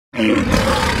Are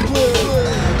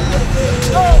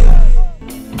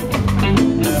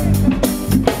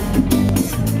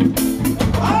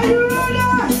you ready?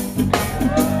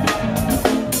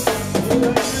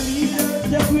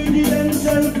 Just greedy and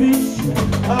selfish.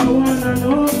 I wanna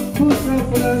know who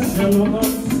suffers the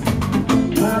most.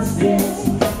 Masses.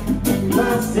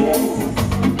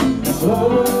 Oh,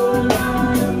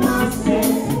 Lord,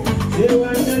 masses. Say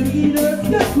when the leaders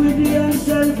get greedy and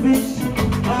selfish,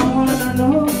 I wanna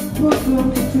know who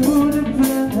goes to the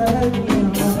pen.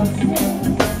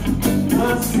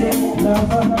 Masses,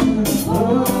 love. Oh,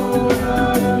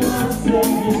 Lord,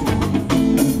 masses.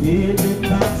 We pay the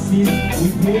taxes, we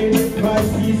pay the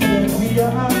prices, that we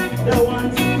are the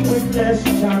ones with less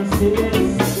chances.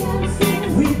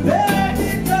 We pay the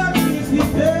taxes, we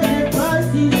pay the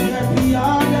prices, that we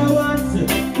are the ones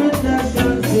with less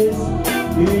chances.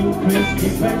 We increase the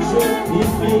petrol,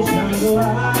 inflation go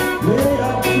high, way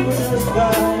up to the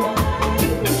sky.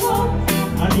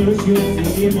 And you should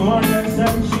see the mothers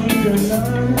and children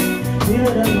learn, hear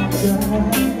them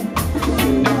cry.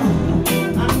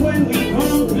 And when we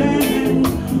complain,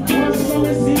 what's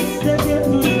promises they get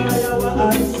to dry our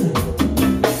eyes.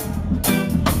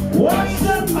 Watch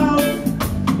them out,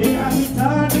 they have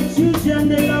retarded children,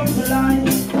 they love to lie.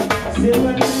 Say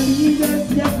when the leaders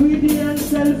get greedy and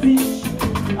selfish,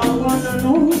 I wanna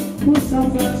know who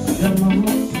suffers the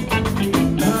most.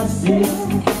 Masses,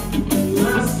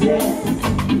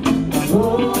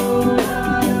 oh Lord,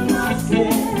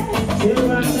 masses. Say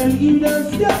when the leaders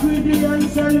get greedy and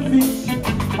selfish,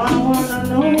 I wanna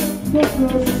know what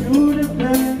goes through the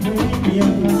pen.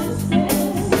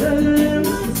 Tell them,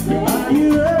 are you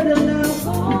ready now?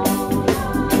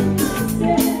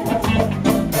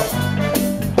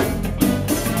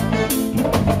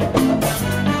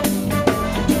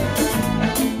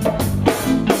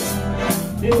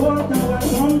 They want our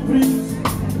thumbprints,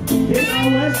 they are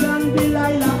West and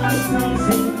Delilah and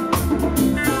something.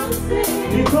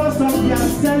 Because of their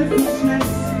selfishness,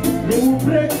 they will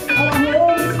break our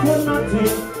homes for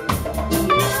nothing.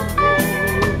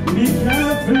 Be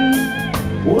careful,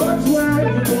 watch where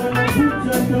you gonna put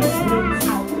your thumbprints.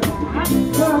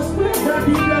 Cause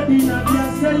daddy, not their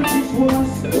selfish was.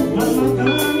 Mama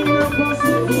coming in a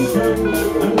prostitution.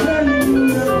 I'm telling you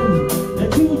now, the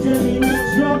children in the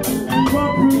drug and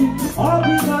robbery, all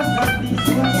because of this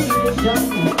frustration.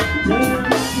 Tell them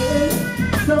again,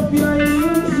 stop your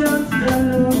illusions, tell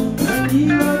them, and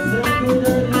give us a good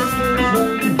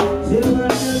education. Say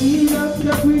when the leaders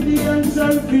get greedy and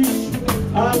selfish,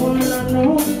 I wanna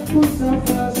know who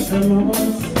suffers the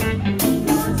most.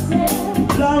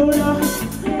 Louder,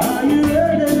 are you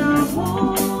ready now?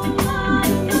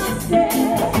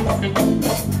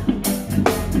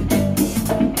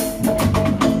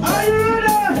 Are you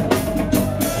ready?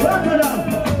 Rotterdam.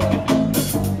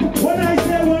 When I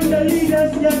say when the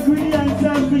leaders get greedy and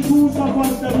selfish, who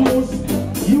suffers the most,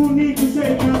 you need to say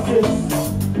masses.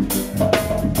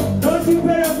 Don't you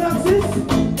pay your taxes?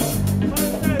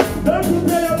 Don't you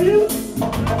pay your bills?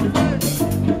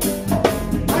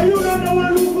 Are you not the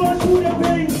one who goes through the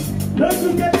pain? Don't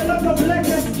you get a lot of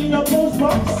letters in your post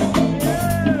box?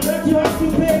 That you have to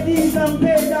pay this and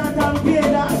pay that and pay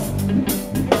that.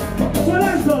 So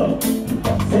let's go.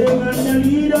 Say when the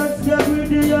leaders get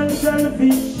greedy and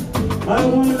selfish, I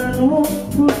wanna know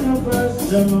who suffers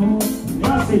the most.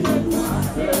 Masses.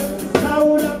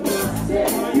 Louder.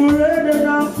 Are you ready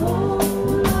now?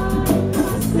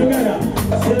 Together.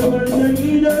 Say when the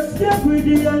leaders get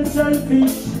greedy and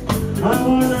selfish, I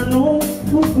wanna know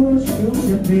who goes through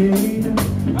the pain.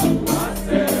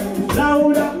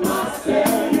 Louder.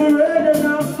 Are you ready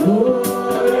now? Oh,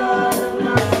 yeah.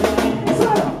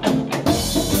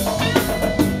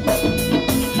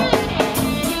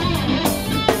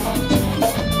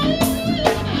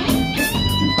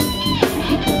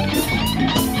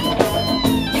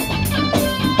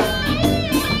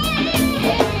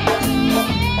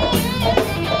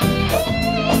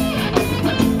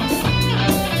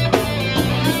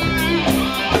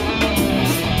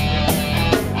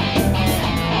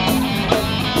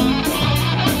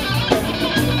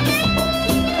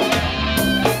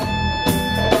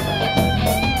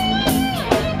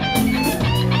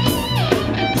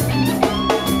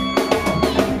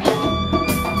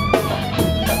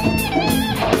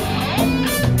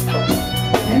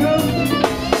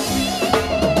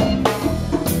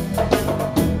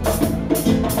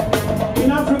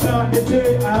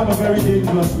 Very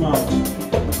dangerous man.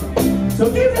 So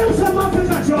give them some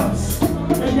African shots,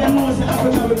 and then know the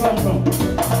Africa we come from.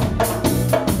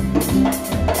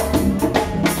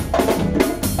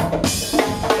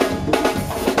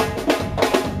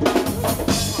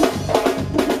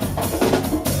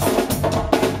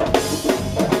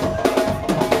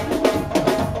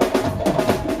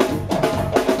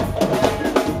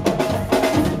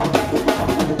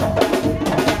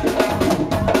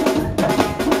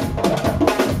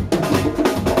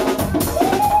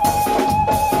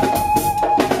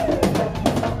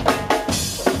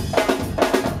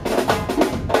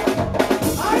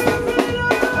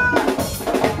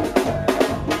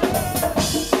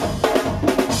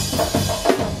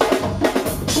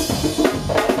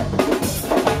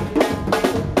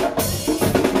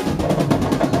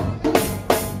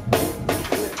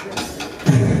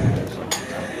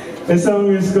 The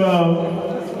song is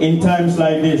called In Times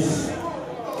Like This.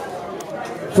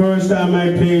 First time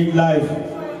I played live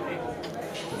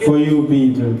for you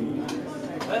people.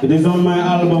 It is on my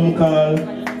album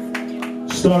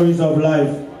called Stories of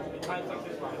Life.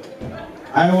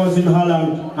 I was in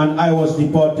Holland and I was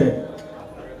deported.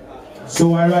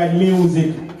 So I write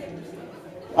music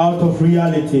out of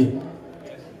reality.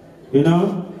 You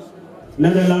know?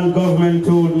 Netherlands government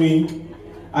told me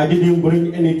I didn't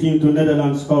bring anything to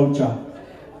Netherlands culture.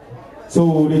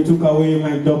 So they took away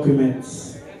my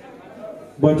documents.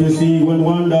 But you see, when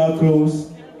one door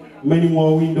closed, many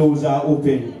more windows are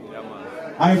open.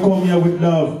 I come here with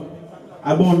love.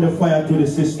 I burn the fire to the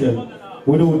system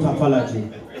without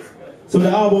apology. So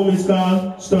the album is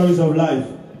called Stories of Life.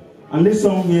 And this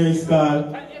song here is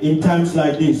called In Times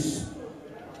Like This.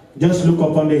 Just look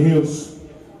up on the hills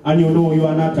and you know you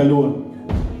are not alone.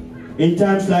 In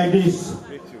times like this,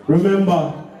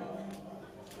 remember,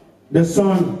 the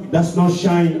sun does not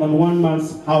shine on one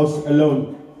man's house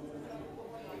alone.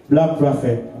 Black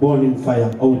prophet born in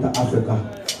fire out of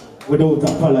Africa without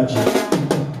apology.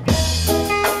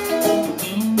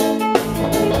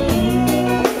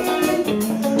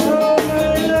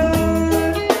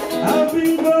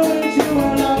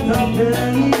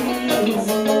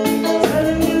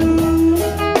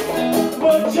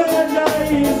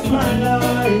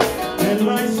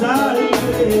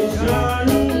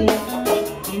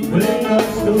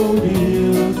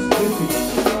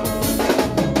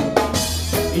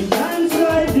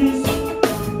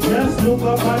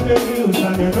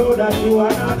 And you know that you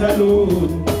are not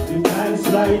alone. In times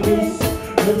like this,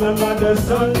 remember the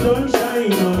sun don't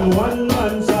shine on one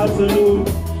man's house alone.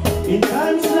 In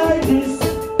times like this,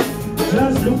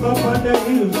 just look up on the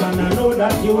hills and I know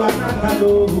that you are not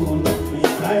alone. In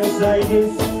times like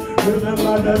this,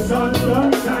 remember the sun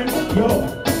don't shine. Yo,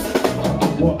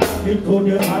 what happened to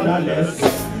the motherless?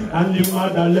 And the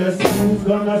motherless, who's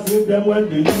gonna save them when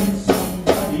they need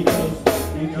somebody else?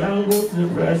 They can't go to the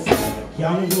press.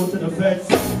 Can't go to the feds,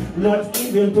 not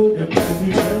even to the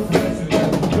president.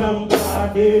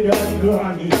 Grandpa did and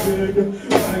granny did,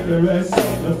 while the rest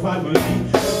of the family,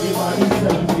 everybody's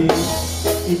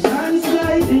selfish. In times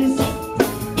like this,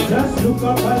 just look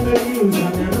up on the news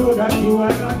and you know that you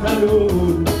are not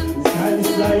alone. In times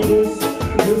like this,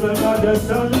 remember the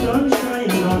sun don't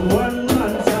shine on one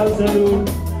man's house alone.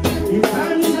 In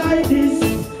times like this,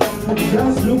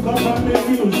 just look up on the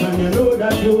news and you know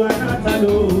that you are not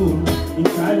alone. In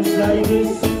times like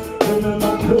this,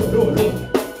 remember, look.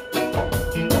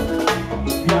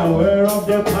 Be aware of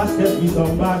the past, there be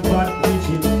some bad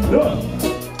preaching.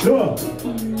 Look.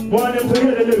 Want them to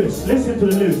hear the lyrics. Listen to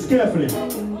the lyrics carefully.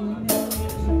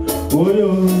 Oh, yo.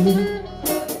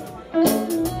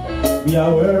 Be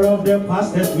aware of the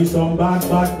pastors with some bad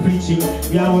preaching.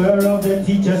 Be aware of the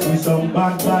teachers with some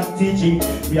bad teaching.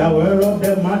 Be aware of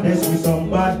the mothers with some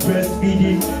bad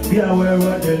breastfeeding. Be aware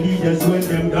of the leaders when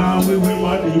them down with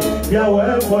money. Be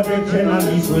aware for the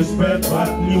journalists who spread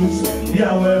bad news. Be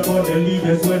aware for the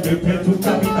leaders when they tend to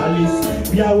capitalists.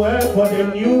 Be aware for the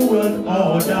new world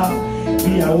order.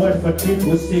 Be aware for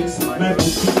 6 my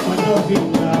boutique on your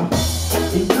finger.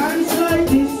 In times like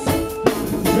this,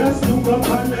 just look up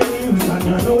on the news and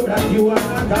you know that you are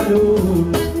not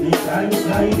alone. In times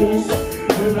like this,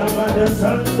 remember the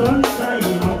sun don't shine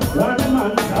on one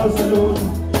man's house alone.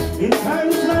 In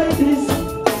times like this,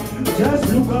 just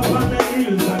look up on the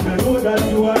news and you know that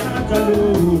you are not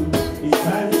alone. In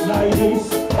times like this,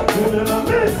 remember,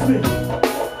 miss me.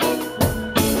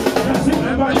 Just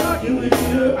remember that you will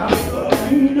hear after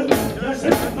me. Just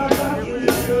remember that you will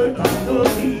hear after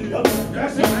me.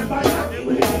 Just remember that you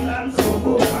will hear and so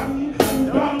go on.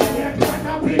 Don't get caught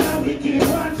up in a wicked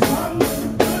one's fun.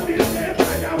 Don't be safe by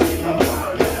the window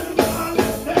wall.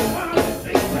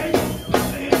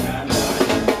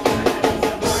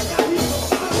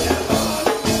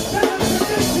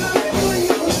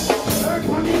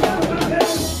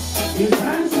 In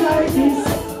times like this,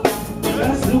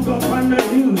 just look up on the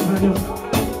news and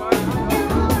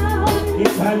in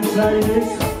times like this,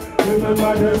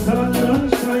 remember the sun don't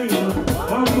shine on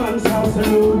one man's house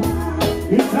alone.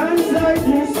 In times like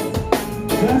this,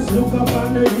 just look up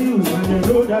on the news and you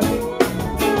know that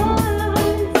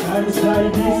times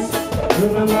like this,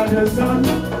 remember the sun.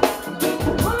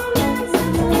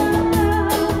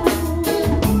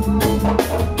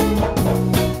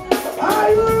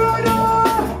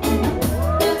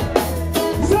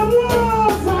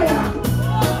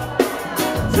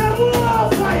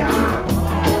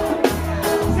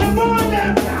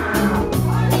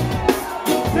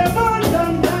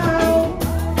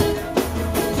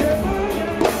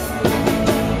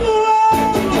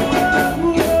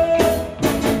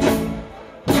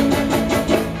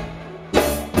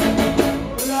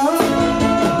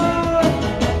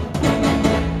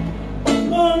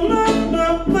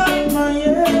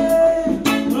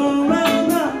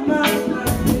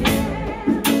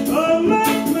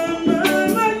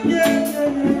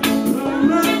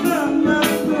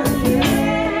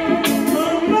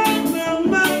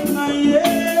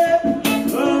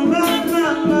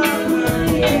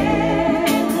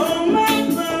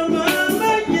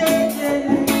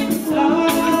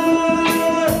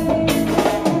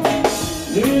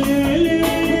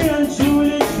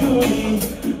 truly.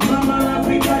 Mama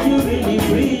Africa, you really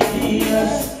pretty,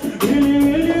 yes. Really,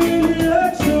 really,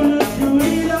 really, truly,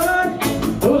 truly, Lord.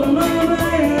 Oh, mama,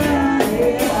 yeah,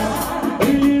 yeah.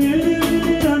 Really, really,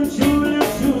 really, and truly,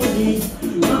 truly.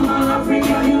 Mama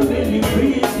Africa, you really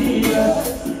pretty, yes.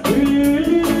 Really,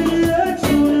 really, really,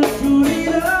 truly, truly,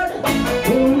 Lord.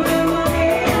 Oh, mama,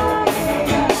 yeah.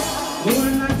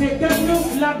 When I take a look,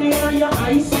 Laddie, on your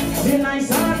eyes, then I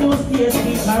saw those tears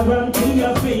keep around to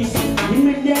your face.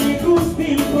 Immediately goose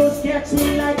pimples catch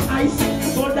me like ice,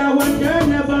 but that one there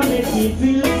never make me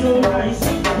feel so nice.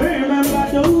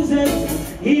 Remember those days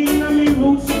in my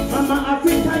roots, Mama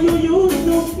Africa you used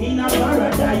to in a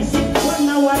paradise. But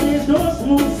nowadays those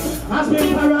moves has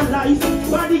been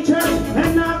paralyzed by the church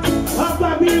and not of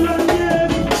Babylon.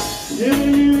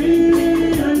 Really,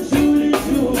 really, and truly,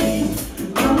 truly,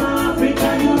 Mama Africa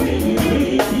you really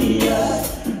pretty, yeah.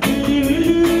 Really,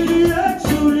 really, really,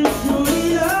 truly, truly,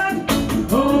 Lord.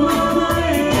 Oh, mama,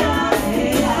 yeah,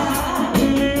 yeah.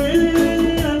 Really, really,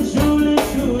 really, and truly,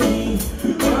 truly,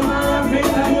 Mama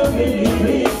Africa you really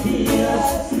pretty, yes.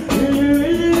 Really,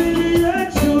 really, really,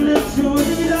 truly,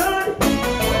 truly, Lord.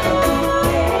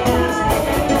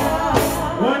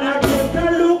 When I take a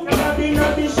look at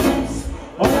the streets,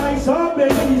 all I saw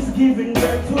babies giving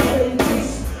birth to babies.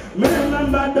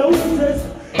 Remember those days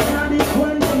in the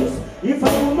 20s. If a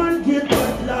woman get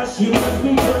backlash, she must be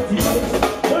 36.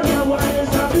 But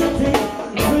nowadays everything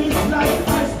freeze like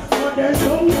ice. But there's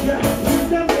no girl with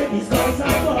them babies cause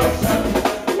abortion.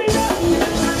 Me not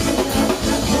even like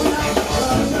abortion.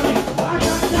 I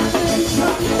got that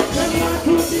nation, them want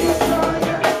to destroy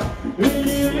it.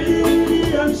 Really, really, really,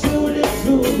 and truly,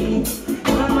 truly,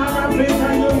 Mama Africa,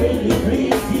 you really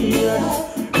pretty, yes.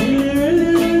 Really,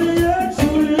 really, really,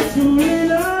 truly, truly,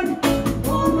 Lord.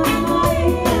 Oh, mama,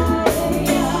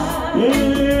 yeah.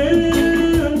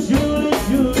 Really, and truly,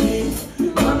 truly,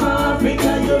 Mama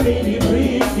Africa, you really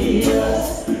pretty,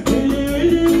 yes. Really,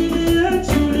 really, really,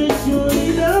 truly, truly,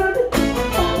 Lord.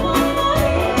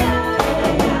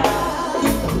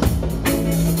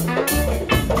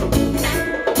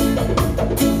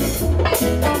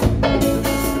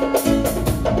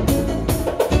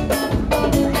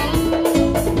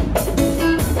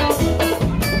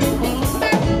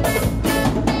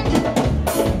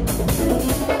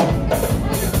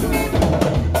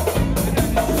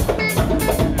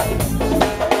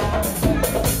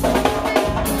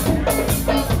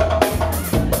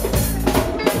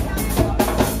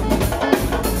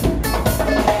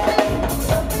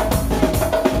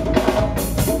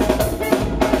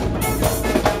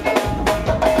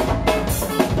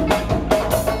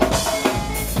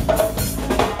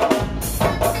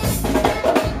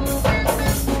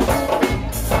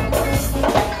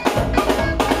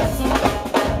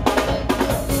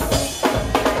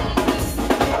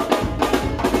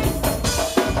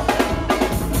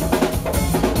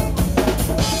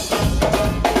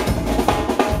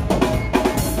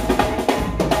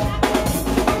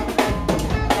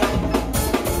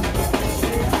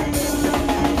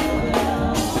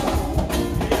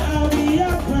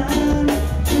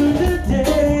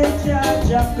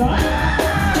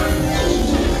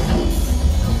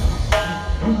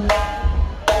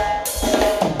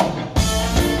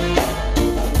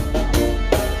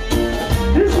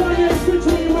 This one is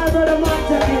between my brother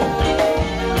Martin,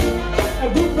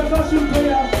 a good percussion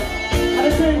player, at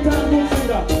the same time good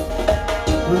singer.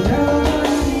 We're never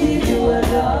gonna leave you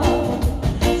alone.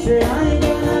 Say I ain't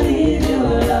gonna leave you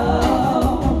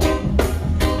alone.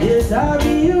 Yes, I'll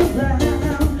be around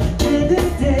till the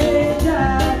day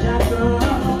Jah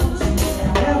comes.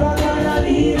 Never gonna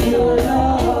leave you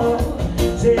alone.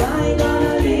 Say I ain't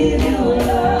gonna leave you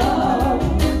alone.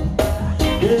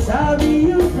 Yes, I'll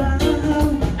be around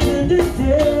till the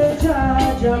day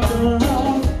Jah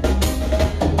comes.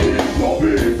 It's no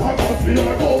beat, I got feel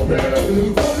like all there. It's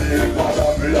no beat, I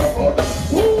got feel like all there.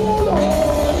 Hold on.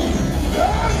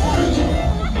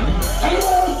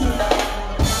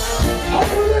 I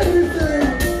feel anything.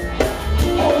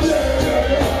 Oh yeah,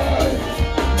 yeah, yeah.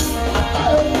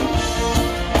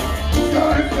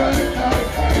 Sky, sky, sky,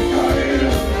 sky, sky.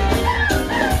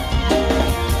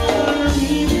 Gonna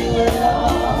leave you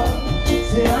alone.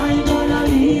 Say I ain't gonna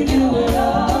leave you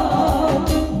alone.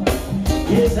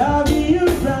 Yes, I'll be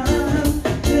around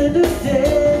till the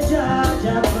day Jah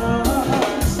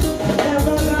comes.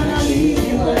 Never gonna leave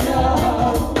you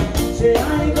alone. Say I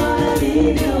ain't gonna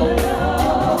leave you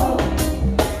alone.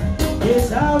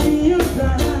 Yes, I'll be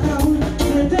around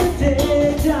till the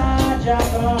day Jah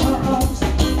comes.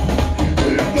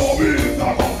 It's no beat, I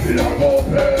got feel like all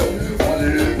there. Only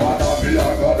if I got feel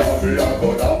like all there.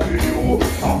 I feel you.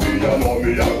 I feel you love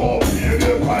me, I got feel the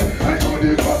pride. I know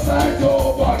the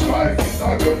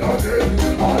you're not